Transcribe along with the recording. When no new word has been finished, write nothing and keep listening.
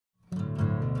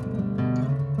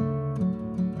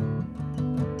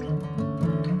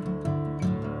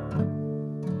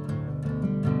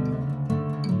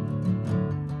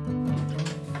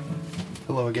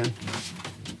again.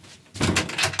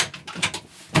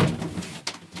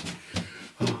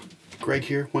 Gregg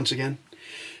here once again,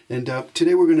 and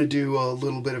today we're going to do a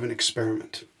little bit of an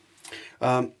experiment.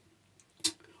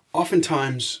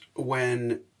 Oftentimes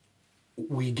when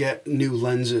we get new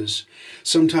lenses,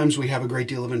 sometimes we have a great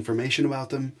deal of information about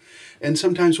them, and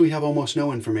sometimes we have almost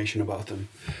no information about them.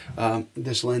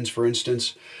 This lens, for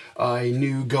instance, I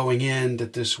knew going in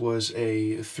that this was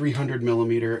a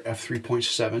 300mm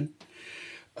f3.7.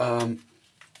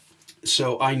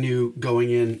 So I knew going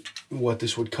in what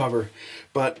this would cover.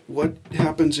 But what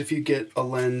happens if you get a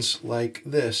lens like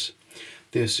this?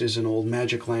 This is an old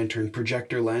Magic Lantern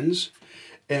projector lens,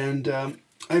 and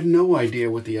I have no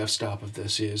idea what the f-stop of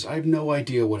this is. I have no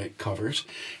idea what it covers,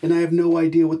 and I have no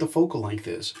idea what the focal length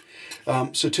is.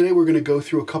 So today we're going to go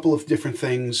through a couple of different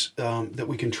things that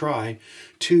we can try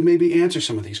to maybe answer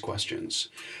some of these questions.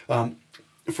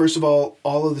 First of all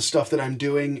of the stuff that I'm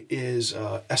doing is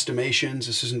estimations.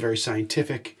 This isn't very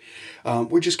scientific.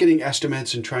 We're just getting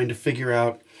estimates and trying to figure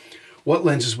out what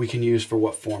lenses we can use for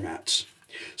what formats.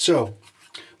 So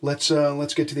let's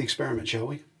get to the experiment, shall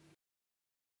we?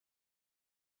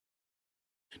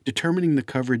 Determining the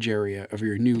coverage area of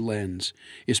your new lens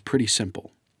is pretty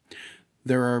simple.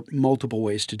 There are multiple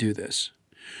ways to do this.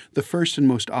 The first and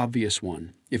most obvious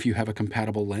one, if you have a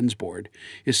compatible lens board,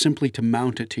 is simply to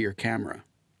mount it to your camera.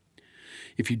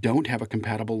 If you don't have a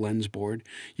compatible lens board,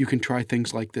 you can try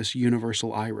things like this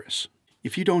universal iris.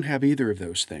 If you don't have either of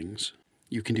those things,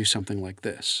 you can do something like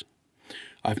this.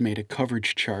 I've made a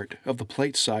coverage chart of the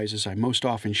plate sizes I most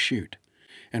often shoot,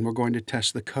 and we're going to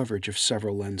test the coverage of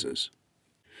several lenses.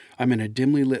 I'm in a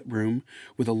dimly lit room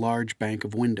with a large bank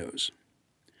of windows.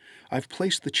 I've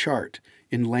placed the chart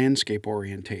in landscape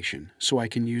orientation so I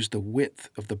can use the width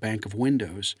of the bank of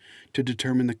windows to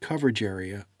determine the coverage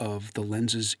area of the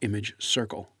lens's image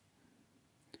circle.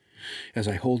 As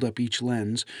I hold up each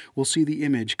lens, we'll see the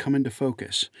image come into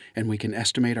focus, and we can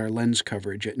estimate our lens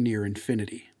coverage at near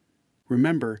infinity.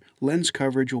 Remember, lens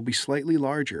coverage will be slightly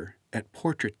larger at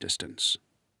portrait distance.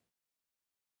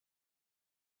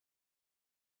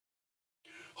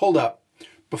 Hold up.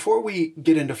 Before we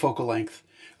get into focal length,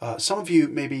 some of you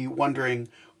may be wondering,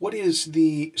 what is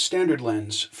the standard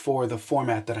lens for the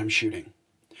format that I'm shooting?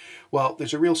 Well,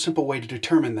 there's a real simple way to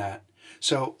determine that,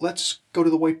 so let's go to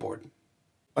the whiteboard.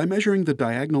 By measuring the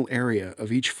diagonal area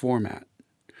of each format,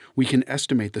 we can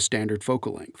estimate the standard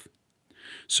focal length.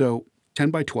 So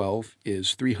 10 by 12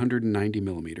 is 390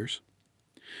 millimeters,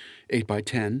 8 by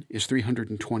 10 is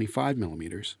 325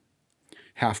 millimeters,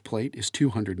 half plate is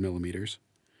 200 millimeters,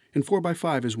 and 4 by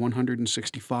 5 is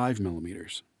 165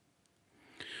 millimeters.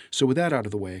 So with that out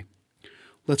of the way,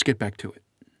 let's get back to it.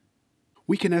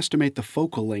 We can estimate the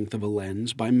focal length of a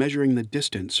lens by measuring the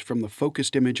distance from the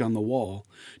focused image on the wall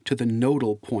to the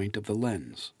nodal point of the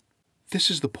lens.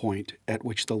 This is the point at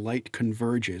which the light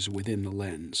converges within the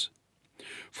lens.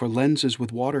 For lenses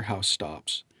with Waterhouse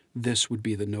stops, this would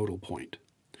be the nodal point.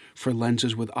 For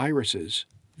lenses with irises,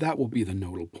 that will be the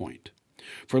nodal point.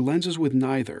 For lenses with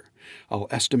neither, I'll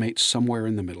estimate somewhere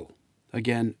in the middle.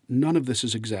 Again, none of this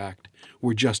is exact.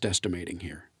 We're just estimating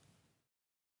here.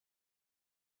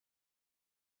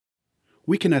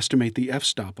 We can estimate the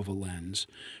f-stop of a lens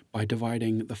by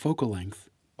dividing the focal length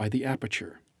by the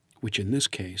aperture, which in this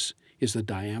case is the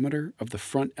diameter of the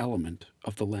front element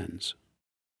of the lens.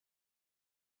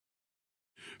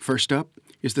 First up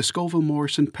is the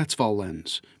Scoville-Morrison-Petzval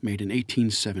lens, made in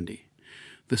 1870.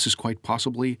 This is quite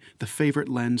possibly the favorite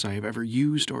lens I have ever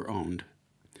used or owned.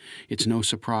 It's no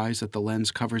surprise that the lens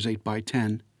covers 8 by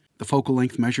 10. The focal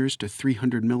length measures to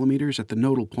 300 millimeters at the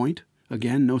nodal point.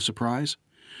 Again, no surprise.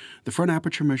 The front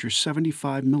aperture measures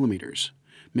 75 millimeters,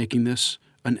 making this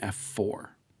an f4.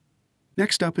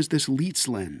 Next up is this Leitz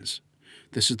lens.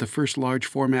 This is the first large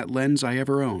format lens I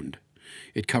ever owned.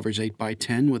 It covers 8 by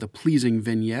 10 with a pleasing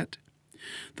vignette.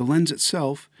 The lens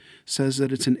itself says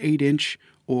that it's an 8-inch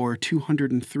or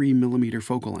 203 millimeter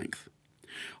focal length.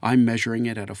 I'm measuring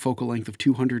it at a focal length of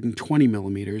 220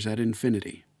 millimeters at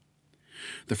infinity.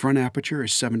 The front aperture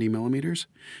is 70 millimeters,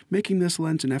 making this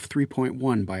lens an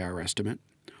f3.1 by our estimate,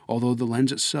 although the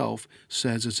lens itself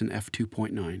says it's an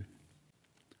f2.9.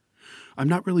 I'm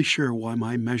not really sure why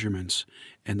my measurements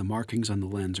and the markings on the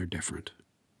lens are different.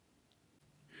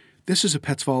 This is a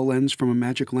Petzval lens from a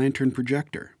Magic Lantern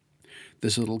projector.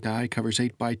 This little guy covers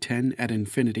 8 by 10 at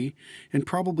infinity and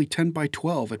probably 10 by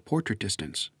 12 at portrait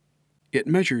distance. It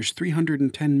measures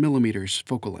 310 millimeters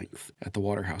focal length at the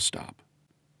Waterhouse stop.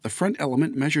 The front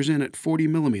element measures in at 40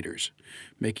 millimeters,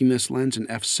 making this lens an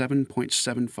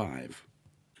f7.75.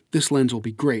 This lens will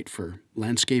be great for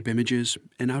landscape images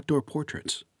and outdoor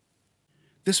portraits.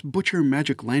 This Butcher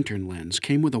Magic Lantern lens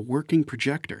came with a working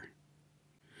projector.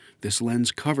 This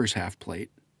lens covers half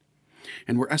plate,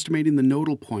 and we're estimating the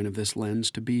nodal point of this lens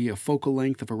to be a focal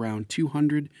length of around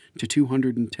 200 to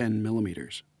 210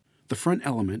 millimeters. The front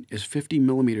element is 50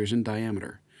 millimeters in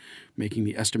diameter, making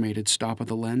the estimated stop of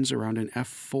the lens around an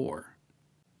f4.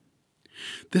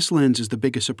 This lens is the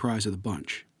biggest surprise of the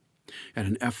bunch. At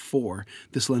an f4,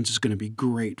 this lens is going to be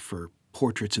great for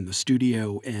portraits in the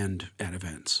studio and at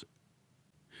events.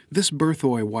 This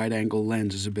Berthoy wide-angle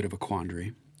lens is a bit of a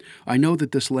quandary. I know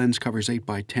that this lens covers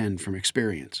 8x10 from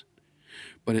experience,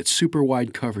 but its super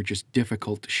wide coverage is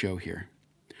difficult to show here.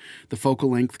 The focal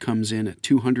length comes in at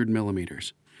 200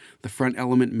 millimeters. The front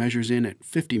element measures in at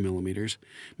 50 millimeters,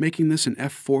 making this an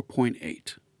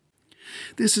f4.8.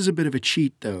 This is a bit of a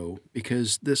cheat though,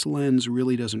 because this lens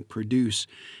really doesn't produce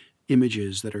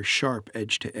images that are sharp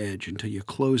edge to edge until you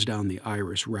close down the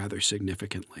iris rather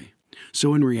significantly.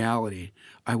 So in reality,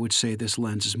 I would say this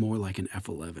lens is more like an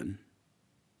f11.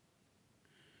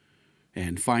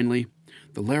 And finally,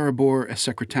 the Larabor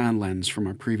Secretan lens from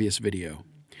our previous video.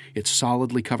 It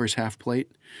solidly covers half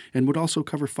plate and would also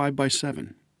cover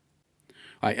 5x7.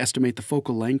 I estimate the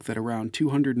focal length at around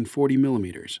 240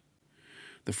 millimeters.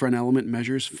 The front element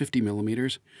measures 50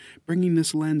 millimeters, bringing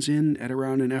this lens in at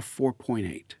around an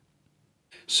f4.8.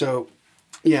 So,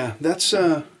 yeah, that's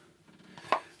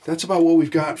about what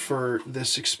we've got for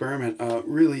this experiment.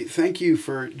 Really, thank you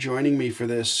for joining me for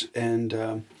this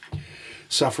and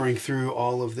suffering through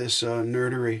all of this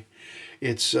nerdery.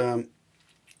 It's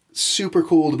super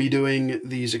cool to be doing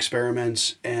these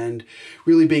experiments and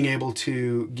really being able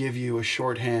to give you a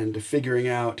shorthand to figuring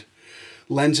out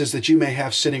lenses that you may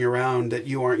have sitting around that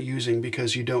you aren't using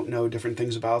because you don't know different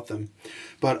things about them.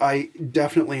 But I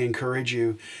definitely encourage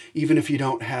you, even if you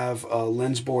don't have a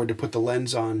lens board to put the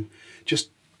lens on,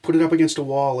 just put it up against a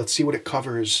wall, let's see what it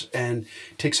covers, and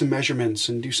take some measurements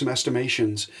and do some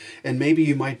estimations. And maybe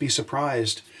you might be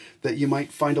surprised that you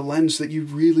might find a lens that you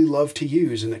really love to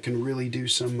use and that can really do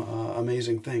some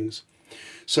amazing things.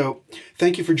 So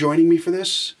thank you for joining me for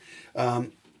this.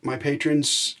 My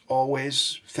patrons,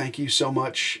 always, thank you so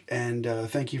much, and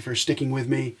thank you for sticking with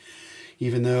me,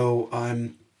 even though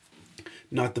I'm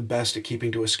not the best at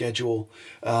keeping to a schedule.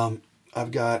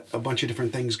 I've got a bunch of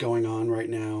different things going on right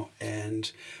now,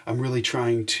 and I'm really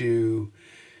trying to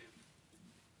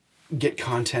get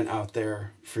content out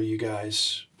there for you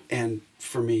guys and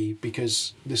for me,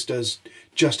 because this does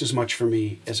just as much for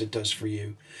me as it does for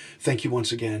you. Thank you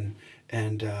once again,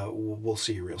 and we'll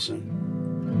see you real soon.